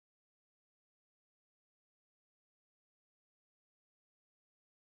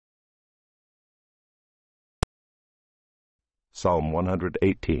Psalm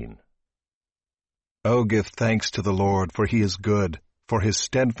 118. Oh, give thanks to the Lord, for he is good, for his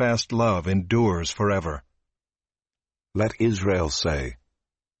steadfast love endures forever. Let Israel say,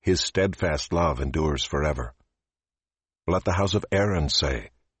 his steadfast love endures forever. Let the house of Aaron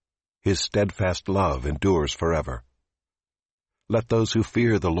say, his steadfast love endures forever. Let those who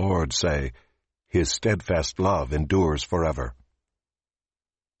fear the Lord say, his steadfast love endures forever.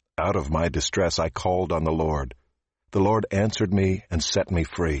 Out of my distress I called on the Lord. The Lord answered me and set me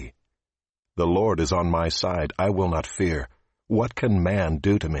free. The Lord is on my side, I will not fear. What can man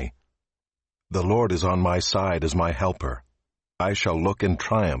do to me? The Lord is on my side as my helper. I shall look in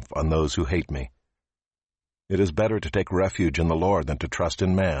triumph on those who hate me. It is better to take refuge in the Lord than to trust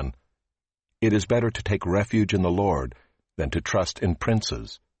in man. It is better to take refuge in the Lord than to trust in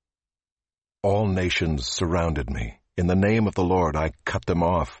princes. All nations surrounded me. In the name of the Lord I cut them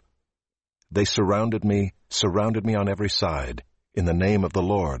off. They surrounded me on every side. In the name of the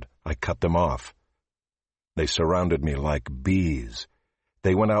Lord I cut them off. They surrounded me like bees.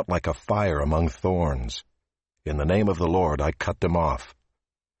 They went out like a fire among thorns. In the name of the Lord I cut them off.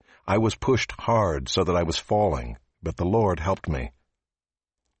 I was pushed hard so that I was falling, but the Lord helped me.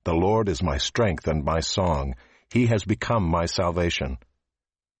 The Lord is my strength and my song. He has become my salvation.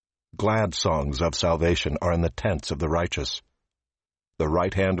 Glad songs of salvation are in the tents of the righteous. The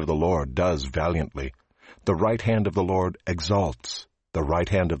right hand of the Lord does valiantly. The right hand of the Lord exalts. The right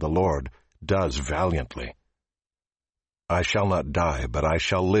hand of the Lord does valiantly. I shall not die, but I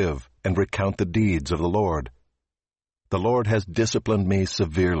shall live and recount the deeds of the Lord. The Lord has disciplined me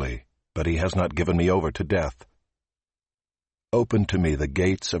severely, but he has not given me over to death. Open to me the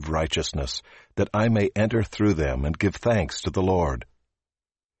gates of righteousness, that I may enter through them and give thanks to the Lord.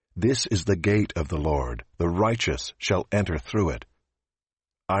 This is the gate of the Lord. The righteous shall enter through it.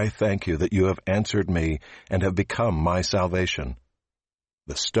 I thank you that you have answered me and have become my salvation.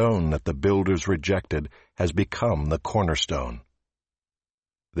 The stone that the builders rejected has become the cornerstone.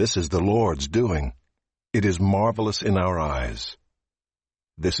 This is the Lord's doing. It is marvelous in our eyes.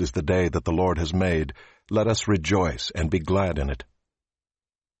 This is the day that the Lord has made. Let us rejoice and be glad in it.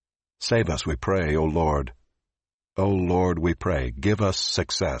 Save us, we pray, O Lord. O Lord, we pray, give us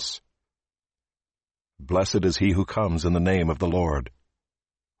success. Blessed is he who comes in the name of the Lord.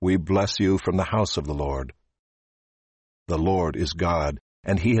 We bless you from the house of the Lord. The Lord is God,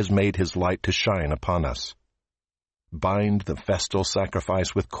 and he has made his light to shine upon us. Bind the festal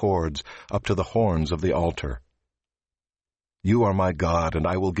sacrifice with cords up to the horns of the altar. You are my God, and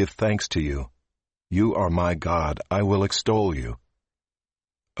I will give thanks to you. You are my God, I will extol you.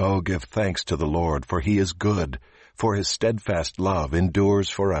 Oh, give thanks to the Lord, for he is good, for his steadfast love endures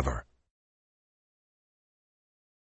forever.